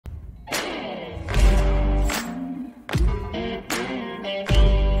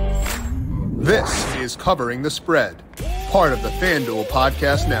This is Covering the Spread, part of the FanDuel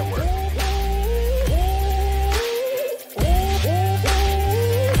Podcast Network.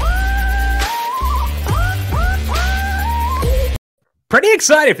 Pretty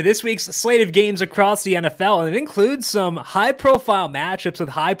excited for this week's slate of games across the NFL, and it includes some high-profile matchups with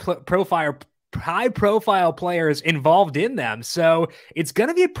high-profile players involved in them. So it's going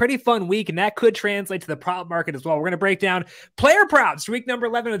to be a pretty fun week, and that could translate to the prop market as well. We're going to break down player props week number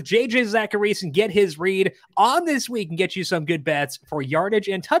 11 with Zachariason, get his read on this week and get you some good bets for yardage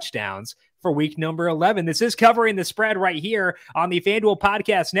and touchdowns for week number 11. This is Covering the Spread right here on the FanDuel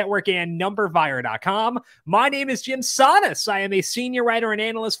Podcast Network and numberFire.com. My name is Jim Sanas. I am a senior writer and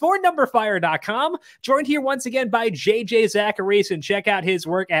analyst for numberFire.com, joined here once again by Zachariason. Check out his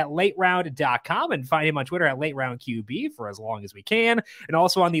work at lateround.com and find him on Twitter at lateroundqb for as long as we can. And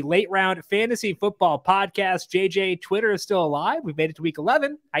also on the Late Round Fantasy Football Podcast. JJ, Twitter is still alive. We've made it to week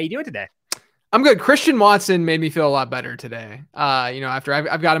 11. How you doing today? I'm good. Christian Watson made me feel a lot better today. After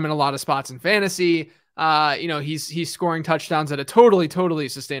I've got him in a lot of spots in fantasy, he's scoring touchdowns at a totally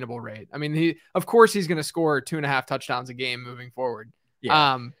sustainable rate. I mean, of course he's going to score 2.5 touchdowns a game moving forward.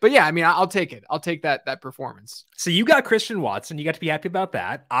 Yeah. I'll take it. I'll take that performance. So you got Christian Watson. You got to be happy about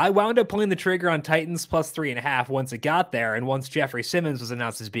that. I wound up pulling the trigger on Titans plus 3.5 once it got there. And once Jeffrey Simmons was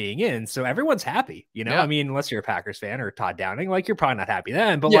announced as being in. So everyone's happy, I mean, unless you're a Packers fan or Todd Downing, you're probably not happy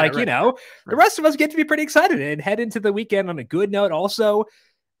then, but the rest of us get to be pretty excited and head into the weekend on a good note. Also,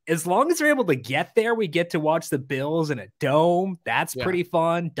 as long as they're able to get there, we get to watch the Bills in a dome. That's pretty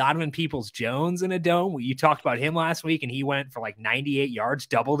fun. Donovan Peoples-Jones in a dome. You talked about him last week, and he went for 98 yards,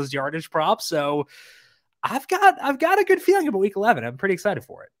 doubled his yardage prop. So I've got a good feeling about week 11. I'm pretty excited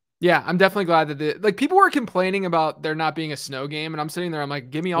for it. Yeah, I'm definitely glad that people were complaining about there not being a snow game, and I'm sitting there, I'm like,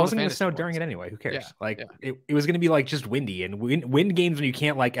 give me all the fantasy. It wasn't going to snow during it anyway. Who cares? It was going to be just windy, and wind games when you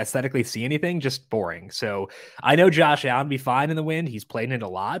can't aesthetically see anything, just boring. So I know Josh Allen be fine in the wind. He's played in it a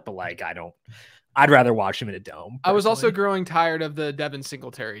lot, but I'd rather watch him in a dome. Personally. I was also growing tired of the Devin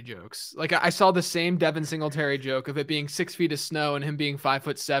Singletary jokes. I saw the same Devin Singletary joke of it being 6 feet of snow and him being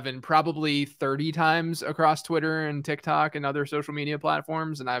 5'7", probably 30 times across Twitter and TikTok and other social media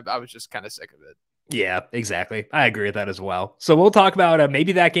platforms. And I was just kind of sick of it. Yeah, exactly. I agree with that as well. So we'll talk about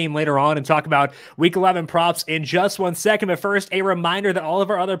maybe that game later on and talk about week 11 props in just 1 second. But first, a reminder that all of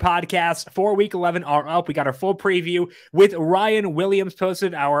our other podcasts for week 11 are up. We got our full preview with Ryan Williams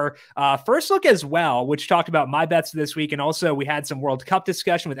posted our first look as well, which talked about my bets this week. And also we had some World Cup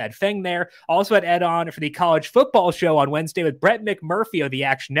discussion with Ed Feng there. Also had Ed on for the college football show on Wednesday with Brett McMurphy of the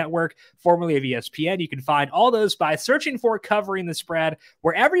Action Network, formerly of ESPN. You can find all those by searching for Covering the Spread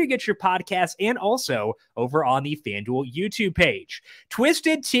wherever you get your podcasts, and also over on the FanDuel YouTube page.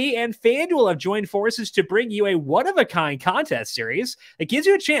 Twisted Tea and FanDuel have joined forces to bring you a one-of-a-kind contest series that gives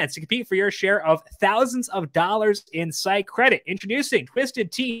you a chance to compete for your share of thousands of dollars in site credit. Introducing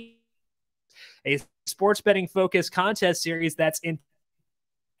Twisted Tea, a sports betting focused contest series that's in.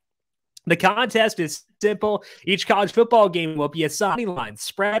 The contest is simple. Each college football game will be assigned line,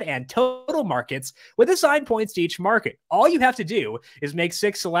 spread, and total markets with assigned points to each market. All you have to do is make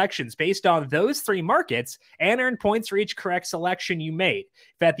 6 selections based on those 3 markets and earn points for each correct selection you made.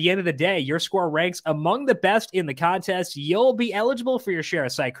 If at the end of the day your score ranks among the best in the contest, you'll be eligible for your share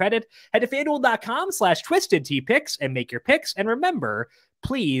of site credit. Head to FanDuel.com/TwistedTeaPicks and make your picks. And remember,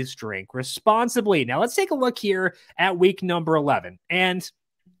 please drink responsibly. Now let's take a look here at week number 11. And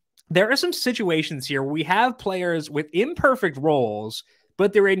there are some situations here where we have players with imperfect roles,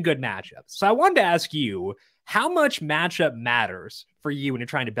 but they're in good matchups. So I wanted to ask you, how much matchup matters for you when you're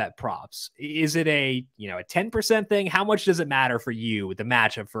trying to bet props? Is it a 10% thing? How much does it matter for you, the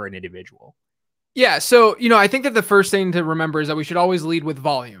matchup for an individual? Yeah. So, I think that the first thing to remember is that we should always lead with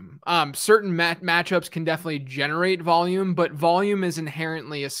volume. Certain matchups can definitely generate volume, but volume is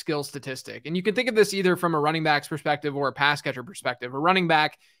inherently a skill statistic. And you can think of this either from a running back's perspective or a pass catcher perspective. A running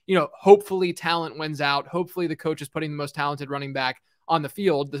back, hopefully talent wins out. Hopefully the coach is putting the most talented running back on the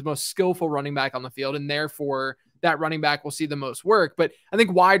field, the most skillful running back on the field, and therefore that running back will see the most work. But I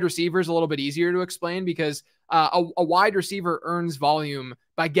think wide receiver is a little bit easier to explain because a wide receiver earns volume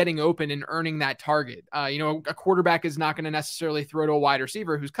by getting open and earning that target. A quarterback is not going to necessarily throw to a wide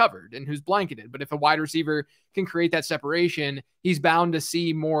receiver who's covered and who's blanketed. But if a wide receiver can create that separation, he's bound to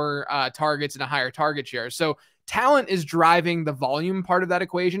see more targets and a higher target share. So talent is driving the volume part of that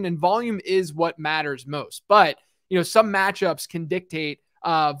equation, and volume is what matters most. But, some matchups can dictate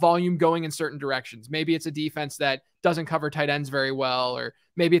volume going in certain directions. Maybe it's a defense that doesn't cover tight ends very well, or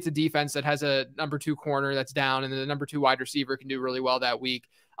maybe it's a defense that has a number 2 corner that's down and the number 2 wide receiver can do really well that week.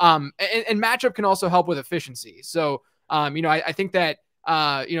 And matchup can also help with efficiency. So, I think that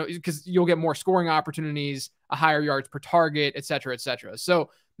because you'll get more scoring opportunities, a higher yards per target, et cetera, et cetera. So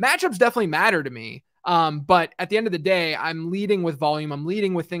matchups definitely matter to me. But at the end of the day, I'm leading with volume. I'm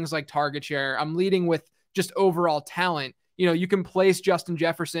leading with things like target share. I'm leading with just overall talent. You can place Justin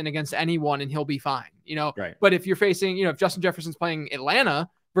Jefferson against anyone and he'll be fine, Right. But if you're facing, if Justin Jefferson's playing Atlanta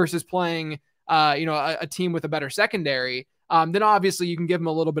versus playing, a team with a better secondary, then obviously you can give him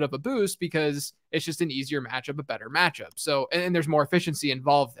a little bit of a boost because it's just an easier matchup, a better matchup. So, and there's more efficiency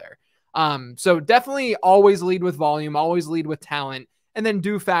involved there. So definitely always lead with volume, always lead with talent, and then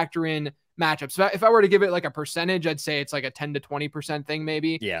do factor in matchups. So if I were to give it like a percentage, I'd say it's like a 10 to 20% thing,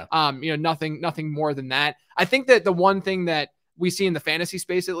 maybe. Yeah. Nothing more than that. I think that the one thing that we see in the fantasy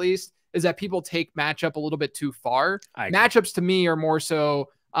space, at least, is that people take matchup a little bit too far. Matchups to me are more so,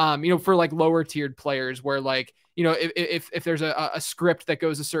 for like lower tiered players where like, if there's a script that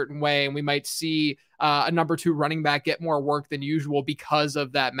goes a certain way and we might see a number 2 running back get more work than usual because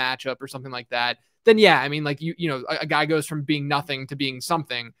of that matchup or something like that, then yeah, I mean, like, a guy goes from being nothing to being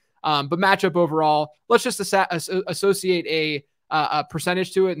something. But matchup overall, let's just associate a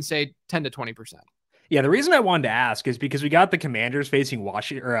percentage to it and say 10 to 20%. Yeah, the reason I wanted to ask is because we got the Commanders facing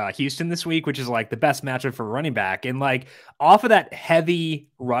Houston this week, which is like the best matchup for running back. And like off of that heavy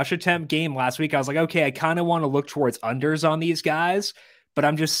rush attempt game last week, I was like, okay, I kind of want to look towards unders on these guys, but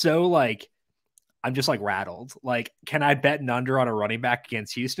I'm just rattled. Like, can I bet an under on a running back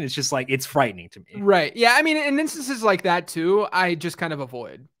against Houston? It's just like, it's frightening to me. Right. Yeah. I mean, in instances like that too, I just kind of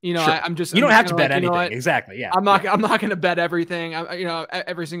avoid, Sure. You don't have to bet anything. Exactly. Yeah. I'm not going to bet everything,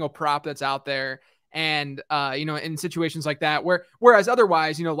 every single prop that's out there. And, in situations like that, whereas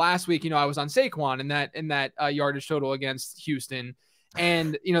otherwise, last week, I was on Saquon in that yardage total against Houston.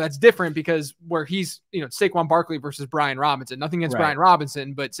 And, that's different because where he's, Saquon Barkley versus Brian Robinson, nothing against Brian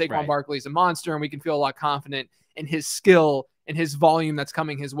Robinson, but Saquon Barkley is a monster and we can feel a lot confident in his skill and his volume that's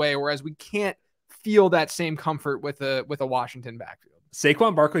coming his way. Whereas we can't feel that same comfort with a Washington backfield.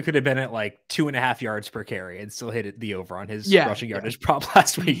 Saquon Barkley could have been at like 2.5 yards per carry and still hit the over on his rushing yardage prop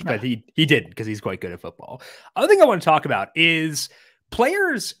last week, but he didn't because he's quite good at football. Other thing I want to talk about is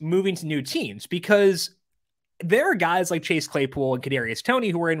players moving to new teams, because there are guys like Chase Claypool and Kadarius Toney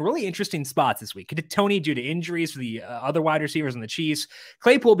who are in really interesting spots this week. Toney due to injuries for the other wide receivers in the Chiefs,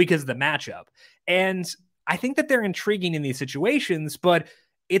 Claypool because of the matchup. And I think that they're intriguing in these situations, but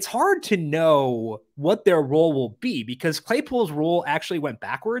it's hard to know what their role will be because Claypool's role actually went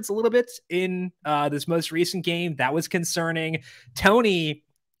backwards a little bit in this most recent game. That was concerning. Toney,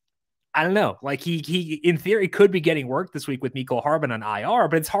 I don't know. Like he in theory could be getting work this week with Mecole Hardman on IR,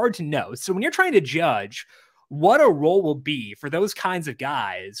 but it's hard to know. So when you're trying to judge what a role will be for those kinds of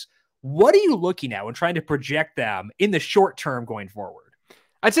guys, what are you looking at when trying to project them in the short term going forward?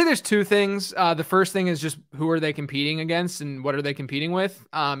 I'd say there's two things. The first thing is just who are they competing against and what are they competing with?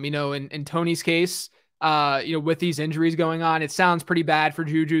 In Toney's case, with these injuries going on, it sounds pretty bad for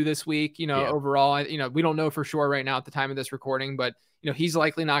Juju this week. Overall, we don't know for sure right now at the time of this recording, but he's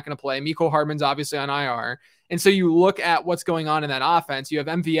likely not going to play. Mecole Hardman's obviously on IR. And so you look at what's going on in that offense. You have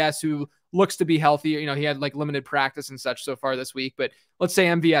MVS who looks to be healthy. He had like limited practice and such so far this week, but let's say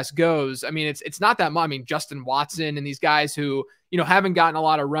MVS goes. I mean, it's not that much. I mean, Justin Watson and these guys who, haven't gotten a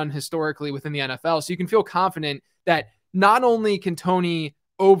lot of run historically within the NFL. So you can feel confident that not only can Toney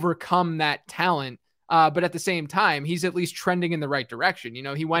overcome that talent, but at the same time, he's at least trending in the right direction.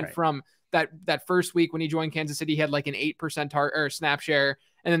 He went from that first week when he joined Kansas City, he had like an 8% snap share.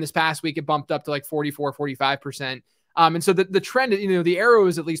 And then this past week, it bumped up to like 44, 45%. And so the trend, the arrow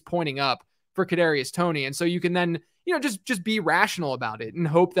is at least pointing up for Kadarius Toney. And so you can then, just be rational about it and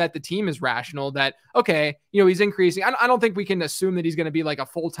hope that the team is rational that, okay, he's increasing. I don't think we can assume that he's going to be like a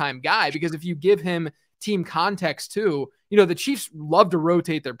full-time guy, because if you give him team context too, the Chiefs love to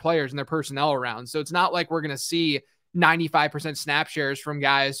rotate their players and their personnel around. So it's not like we're going to see 95% snap shares from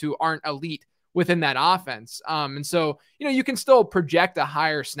guys who aren't elite within that offense. And so, you can still project a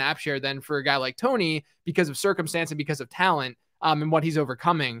higher snap share than for a guy like Toney because of circumstance and because of talent and what he's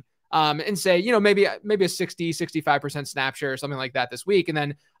overcoming. And say, maybe a 60, 65% snap share or something like that this week. And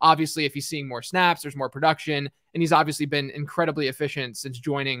then obviously if he's seeing more snaps, there's more production, and he's obviously been incredibly efficient since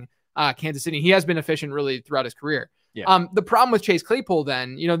joining Kansas City. He has been efficient really throughout his career. Yeah. The problem with Chase Claypool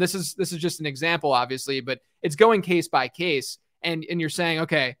then, this is just an example, obviously, but it's going case by case. And you're saying,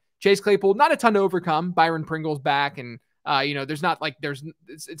 okay, Chase Claypool, not a ton to overcome. Byron Pringle's back. And, it's not like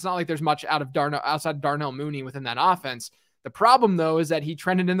there's much outside of Darnell Mooney within that offense. The problem though, is that he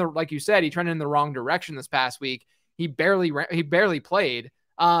trended in the wrong direction this past week. He barely played.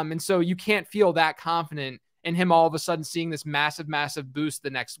 And so you can't feel that confident and him all of a sudden seeing this massive boost the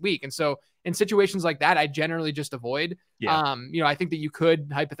next week. And so in situations like that, I generally just avoid. Yeah. I think that you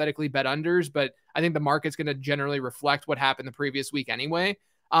could hypothetically bet unders, but I think the market's going to generally reflect what happened the previous week anyway.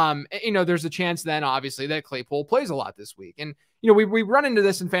 There's a chance then obviously that Claypool plays a lot this week. And, we run into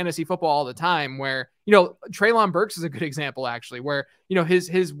this in fantasy football all the time where, Treylon Burks is a good example actually, where,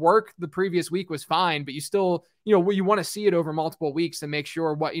 his work the previous week was fine, but you still, you want to see it over multiple weeks to make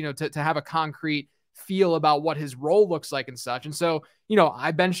sure what, to have a concrete feel about what his role looks like and such. And so,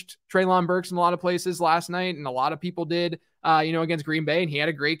 I benched Treylon Burks in a lot of places last night, and a lot of people did, against Green Bay, and he had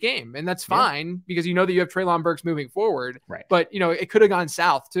a great game, and that's fine because that you have Treylon Burks moving forward. Right. But, it could have gone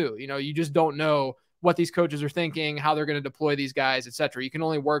south too. You just don't know what these coaches are thinking, how they're going to deploy these guys, et cetera. You can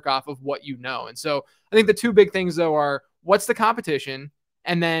only work off of what you know. And so I think the two big things though are what's the competition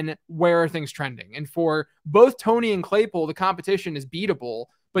and then where are things trending? And for both Tony and Claypool, the competition is beatable,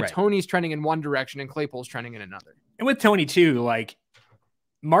 but right. Tony's trending in one direction and Claypool's trending in another. And with Tony too, like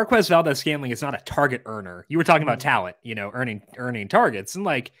Marquez Valdez-Scantling is not a target earner. You were talking about talent, earning targets, and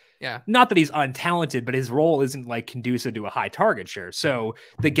not that he's untalented, but his role isn't like conducive to a high target share. So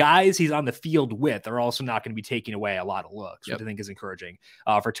the guys he's on the field with are also not going to be taking away a lot of looks, which I think is encouraging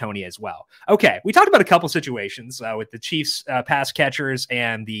for Tony as well. Okay, we talked about a couple situations with the Chiefs pass catchers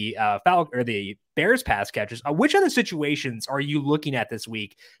and the the Bears pass catchers. Which other situations are you looking at this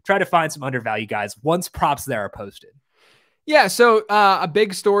week? Try to find some undervalued guys once props there are posted. Yeah, so a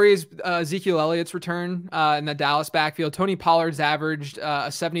big story is Ezekiel Elliott's return in the Dallas backfield. Tony Pollard's averaged a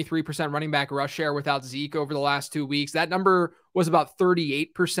 73% running back rush share without Zeke over the last 2 weeks. That number was about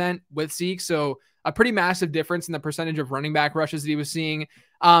 38% with Zeke, so a pretty massive difference in the percentage of running back rushes that he was seeing.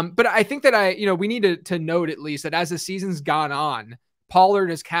 But I think that we need to note at least that as the season's gone on, Pollard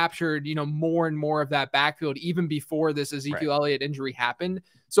has captured, more and more of that backfield even before this Ezekiel Elliott injury happened.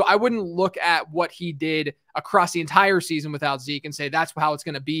 So I wouldn't look at what he did across the entire season without Zeke and say that's how it's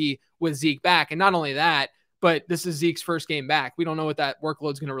going to be with Zeke back. And not only that, but this is Zeke's first game back. We don't know what that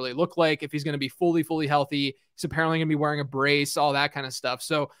workload is going to really look like, if he's going to be fully healthy. He's apparently going to be wearing a brace, all that kind of stuff.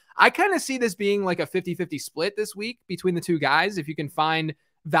 So I kind of see this being like a 50-50 split this week between the two guys. If you can find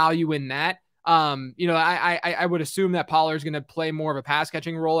value in that. I would assume that Pollard's going to play more of a pass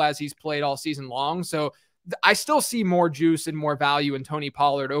catching role as he's played all season long. So I still see more juice and more value in Tony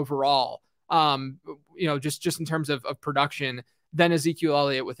Pollard overall, just in terms of production than Ezekiel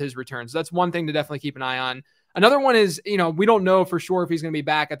Elliott with his returns. So that's one thing to definitely keep an eye on. Another one is, we don't know for sure if he's going to be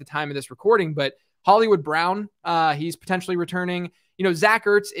back at the time of this recording, but Hollywood Brown, he's potentially returning. Zach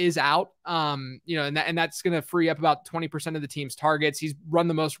Ertz is out, and that's going to free up about 20% of the team's targets. He's run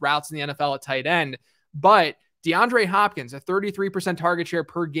the most routes in the NFL at tight end, but DeAndre Hopkins, a 33% target share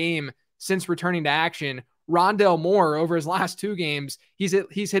per game since returning to action. Rondale Moore, over his last 2 games, he's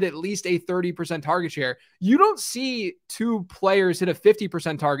hit at least a 30% target share. You don't see two players hit a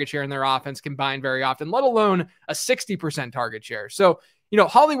 50% target share in their offense combined very often, let alone a 60% target share. So,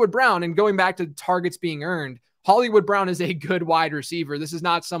 Hollywood Brown, and going back to targets being earned, Hollywood Brown is a good wide receiver. This is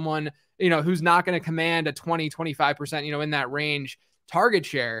not someone, who's not going to command a 20-25%, in that range target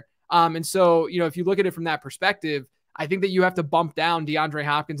share. And so, if you look at it from that perspective, I think that you have to bump down DeAndre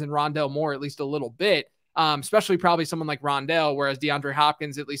Hopkins and Rondale Moore at least a little bit, especially probably someone like Rondale, whereas DeAndre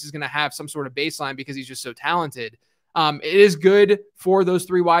Hopkins at least is going to have some sort of baseline because he's just so talented. It is good for those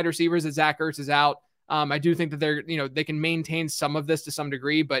 3 wide receivers that Zach Ertz is out. I do think that they can maintain some of this to some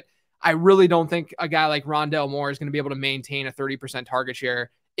degree, but I really don't think a guy like Rondale Moore is going to be able to maintain a 30% target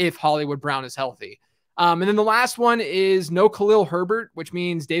share if Hollywood Brown is healthy. And then the last one is no Khalil Herbert, which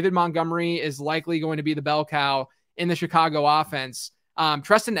means David Montgomery is likely going to be the bell cow in the Chicago offense.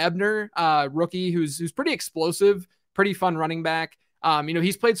 Treston Ebner, rookie, who's pretty explosive, pretty fun running back.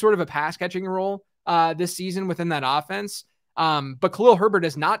 He's played sort of a pass catching role this season within that offense. But Khalil Herbert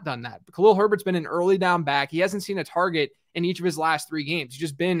has not done that. Khalil Herbert's been an early down back. He hasn't seen a target in each of his last 3 games. He's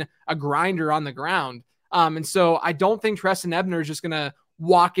just been a grinder on the ground. And so I don't think Treston Ebner is just going to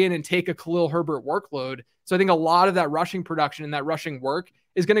walk in and take a Khalil Herbert workload. So I think a lot of that rushing production and that rushing work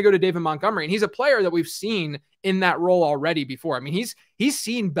is going to go to David Montgomery. And he's a player that we've seen in that role already before. I mean, he's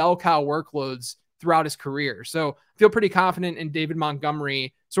seen bell cow workloads throughout his career. So I feel pretty confident in David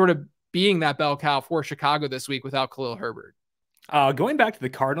Montgomery sort of being that bell cow for Chicago this week without Khalil Herbert. Going back to the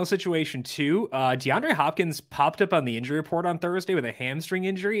Cardinal situation too, DeAndre Hopkins popped up on the injury report on Thursday with a hamstring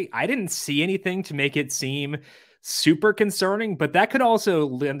injury. I didn't see anything to make it seem super concerning, but that could also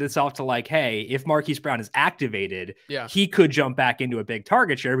lend itself to like, hey, if Marquise Brown is activated, he could jump back into a big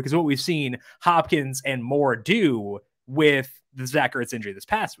target share, because what we've seen Hopkins and Moore do with the Zach Ertz injury this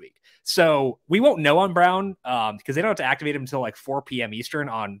past week. So we won't know on Brown because they don't have to activate him until like 4 p.m. Eastern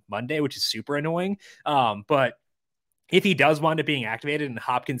on Monday, which is super annoying. But if he does wind up being activated and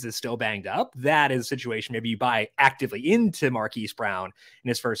Hopkins is still banged up, that is a situation maybe you buy actively into Marquise Brown in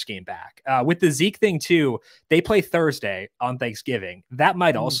his first game back. With the Zeke thing too, they play Thursday on Thanksgiving. That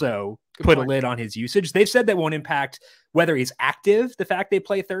might also put a lid on his usage. They've said that won't impact whether he's active, the fact they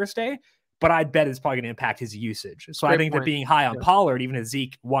play Thursday, but I'd bet it's probably going to impact his usage. So I think that being high on Pollard, even if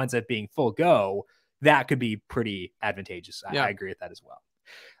Zeke winds up being full go, that could be pretty advantageous. I agree with that as well.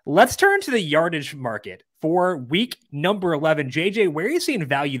 Let's turn to the yardage market for week number 11. JJ, where are you seeing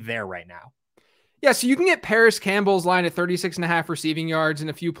value there right now? Yeah, so you can get Paris Campbell's line at 36.5 receiving yards in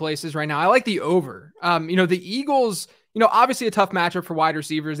a few places right now. I like the over. The Eagles, obviously a tough matchup for wide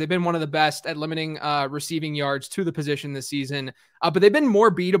receivers. They've been one of the best at limiting receiving yards to the position this season, but they've been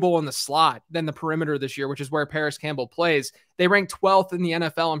more beatable in the slot than the perimeter this year, which is where Paris Campbell plays. They rank 12th in the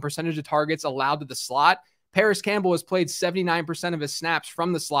NFL in percentage of targets allowed to the slot. Paris Campbell has played 79% of his snaps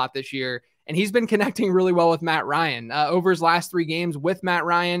from the slot this year, and he's been connecting really well with Matt Ryan. Over his last 3 games with Matt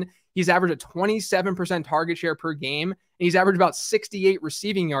Ryan, he's averaged a 27% target share per game, and he's averaged about 68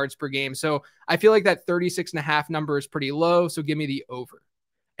 receiving yards per game. So I feel like that 36.5 number is pretty low, so give me the over.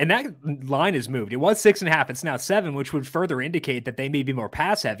 And that line has moved. It was 6.5. It's now 7, which would further indicate that they may be more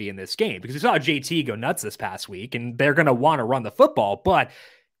pass heavy in this game because we saw JT go nuts this past week, and they're going to want to run the football, but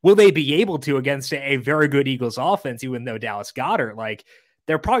will they be able to against a very good Eagles offense, even though Dallas Goedert,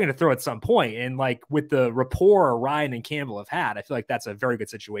 they're probably going to throw at some point. And with the rapport Ryan and Campbell have had, I feel like that's a very good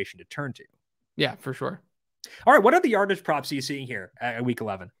situation to turn to. Yeah, for sure. All right. What are the yardage props are you seeing here at week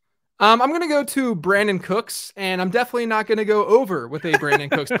 11? I'm going to go to Brandon Cooks, and I'm definitely not going to go over with a Brandon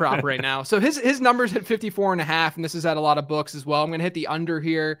Cooks prop right now. So his numbers hit 54.5, and this is at a lot of books as well. I'm going to hit the under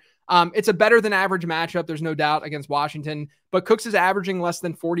here. It's a better than average matchup. There's no doubt against Washington, but Cooks is averaging less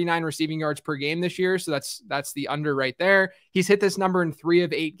than 49 receiving yards per game this year. So that's the under right there. He's hit this number in 3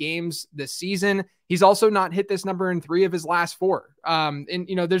 of 8 games this season. He's also not hit this number in 3 of his last 4.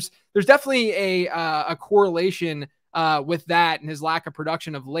 There's definitely a correlation with that and his lack of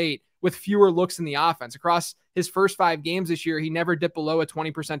production of late with fewer looks in the offense. Across his first 5 games this year, he never dipped below a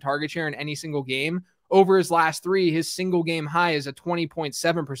 20% target share in any single game. Over his last 3, his single game high is a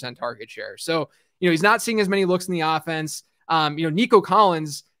 20.7% target share. So, he's not seeing as many looks in the offense. Nico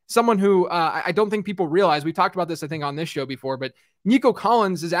Collins, someone who I don't think people realize, we talked about this, I think, on this show before, but Nico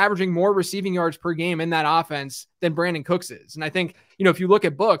Collins is averaging more receiving yards per game in that offense than Brandon Cooks is. And I think, if you look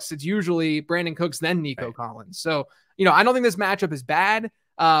at books, it's usually Brandon Cooks, then Nico Collins. So, I don't think this matchup is bad,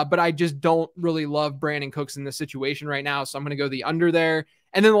 but I just don't really love Brandon Cooks in this situation right now. So I'm going to go the under there.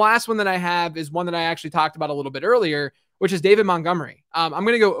 And then the last one that I have is one that I actually talked about a little bit earlier, which is David Montgomery. I'm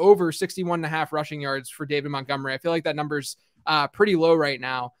going to go over 61.5 rushing yards for David Montgomery. I feel like that number's pretty low right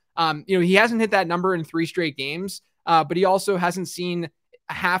now. He hasn't hit that number in 3 straight games, but he also hasn't seen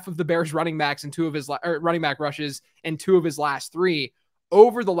half of the Bears running backs in 2 of his running back rushes in 2 of his last 3.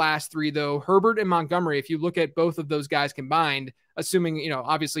 Over the last 3, though, Herbert and Montgomery, if you look at both of those guys combined, assuming,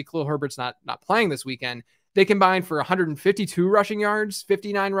 obviously Khalil Herbert's not playing this weekend, they combined for 152 rushing yards,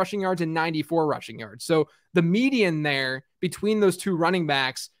 59 rushing yards, and 94 rushing yards. So the median there between those 2 running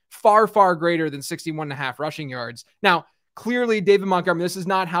backs, far, far greater than 61.5 rushing yards. Now, clearly, David Montgomery, this is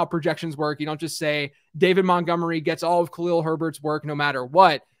not how projections work. You don't just say David Montgomery gets all of Khalil Herbert's work no matter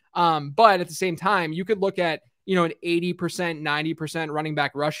what. But at the same time, you could look at, an 80%, 90% running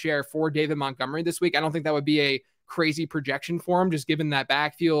back rush share for David Montgomery this week. I don't think that would be a crazy projection for him, just given that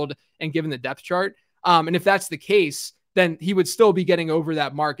backfield and given the depth chart. And if that's the case, then he would still be getting over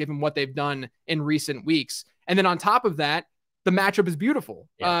that mark given what they've done in recent weeks. And then on top of that, the matchup is beautiful.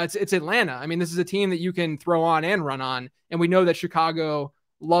 Yeah. It's Atlanta. I mean, this is a team that you can throw on and run on. And we know that Chicago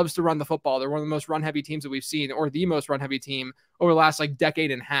loves to run the football. They're one of the most run heavy teams that we've seen, or the most run heavy team over the last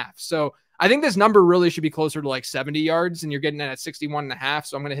decade and a half. So I think this number really should be closer to 70 yards, and you're getting it at 61.5.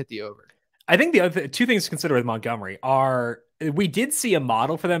 So I'm going to hit the over. I think the other 2 things to consider with Montgomery are we did see a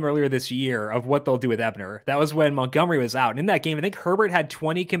model for them earlier this year of what they'll do with Ebner. That was when Montgomery was out. And in that game, I think Herbert had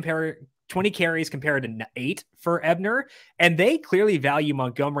 20 carries compared to 8 for Ebner. And they clearly value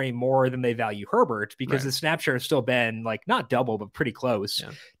Montgomery more than they value Herbert because the snap share has still been not double, but pretty close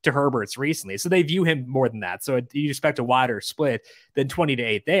to Herbert's recently. So they view him more than that. So you expect a wider split than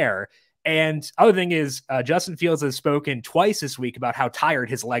 20-8 there. And other thing is, Justin Fields has spoken twice this week about how tired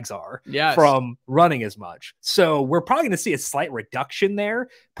his legs are from running as much. So we're probably going to see a slight reduction there.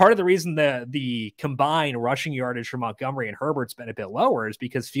 Part of the reason the combined rushing yardage for Montgomery and Herbert's been a bit lower is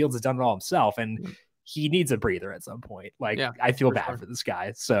because Fields has done it all himself. And he needs a breather at some point. Like, yeah, I feel bad for this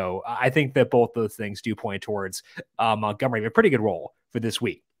guy. So I think that both those things do point towards Montgomery, a pretty good role for this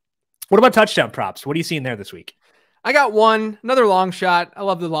week. What about touchdown props? What are you seeing there this week? I got another long shot. I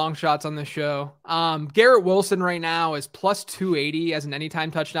love the long shots on this show. Garrett Wilson right now is plus 280 as an anytime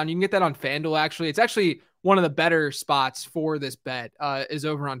touchdown. You can get that on FanDuel, actually. It's actually one of the better spots for this bet is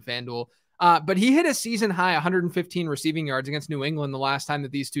over on FanDuel. But he hit a season high 115 receiving yards against New England the last time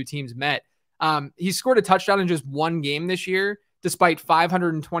that these two teams met. He scored a touchdown in just one game this year, despite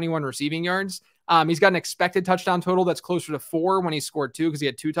 521 receiving yards. He's got an expected touchdown total that's closer to 4 when he scored 2 because he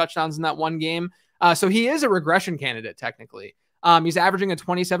had 2 touchdowns in that one game. So he is a regression candidate, technically. He's averaging a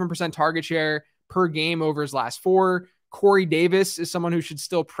 27% target share per game over his last 4. Corey Davis is someone who should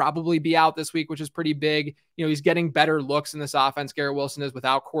still probably be out this week, which is pretty big. You know, he's getting better looks in this offense. Garrett Wilson is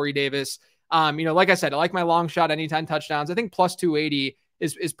without Corey Davis. You know, like I said, I like my long shot anytime touchdowns. I think plus 280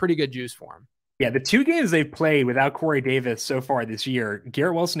 is pretty good juice for him. Yeah, the 2 games they've played without Corey Davis so far this year,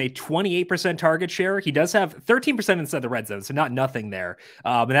 Garrett Wilson, a 28% target share. He does have 13% inside the red zone, so not nothing there.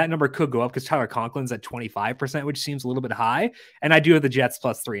 And that number could go up because Tyler Conklin's at 25%, which seems a little bit high. And I do have the Jets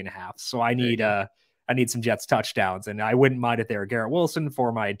plus 3.5. So I need some Jets touchdowns, and I wouldn't mind if they were Garrett Wilson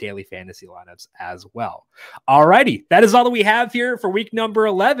for my daily fantasy lineups as well. All righty. That is all that we have here for week number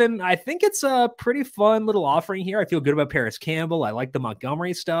 11. I think it's a pretty fun little offering here. I feel good about Paris Campbell. I like the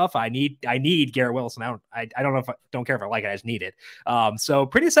Montgomery stuff. I need Garrett Wilson. I don't care if I like it. I just need it. So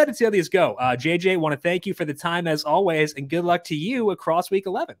pretty excited to see how these go. JJ, want to thank you for the time as always, and good luck to you across week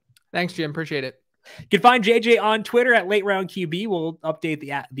 11. Thanks, Jim. Appreciate it. You can find JJ on Twitter at Late Round QB. We'll update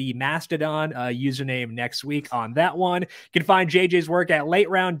the Mastodon username next week on that one. You can find JJ's work at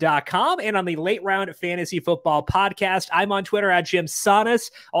lateround.com and on the Late Round Fantasy Football Podcast. I'm on Twitter at Jim Sonis.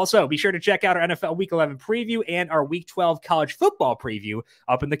 Also, be sure to check out our NFL Week 11 preview and our Week 12 college football preview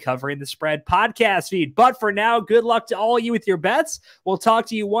up in the Covering the Spread podcast feed. But for now, good luck to all of you with your bets. We'll talk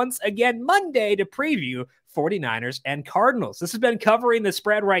to you once again Monday to preview 49ers and Cardinals. This has been Covering the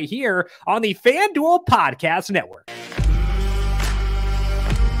Spread right here on the FanDuel Podcast Network.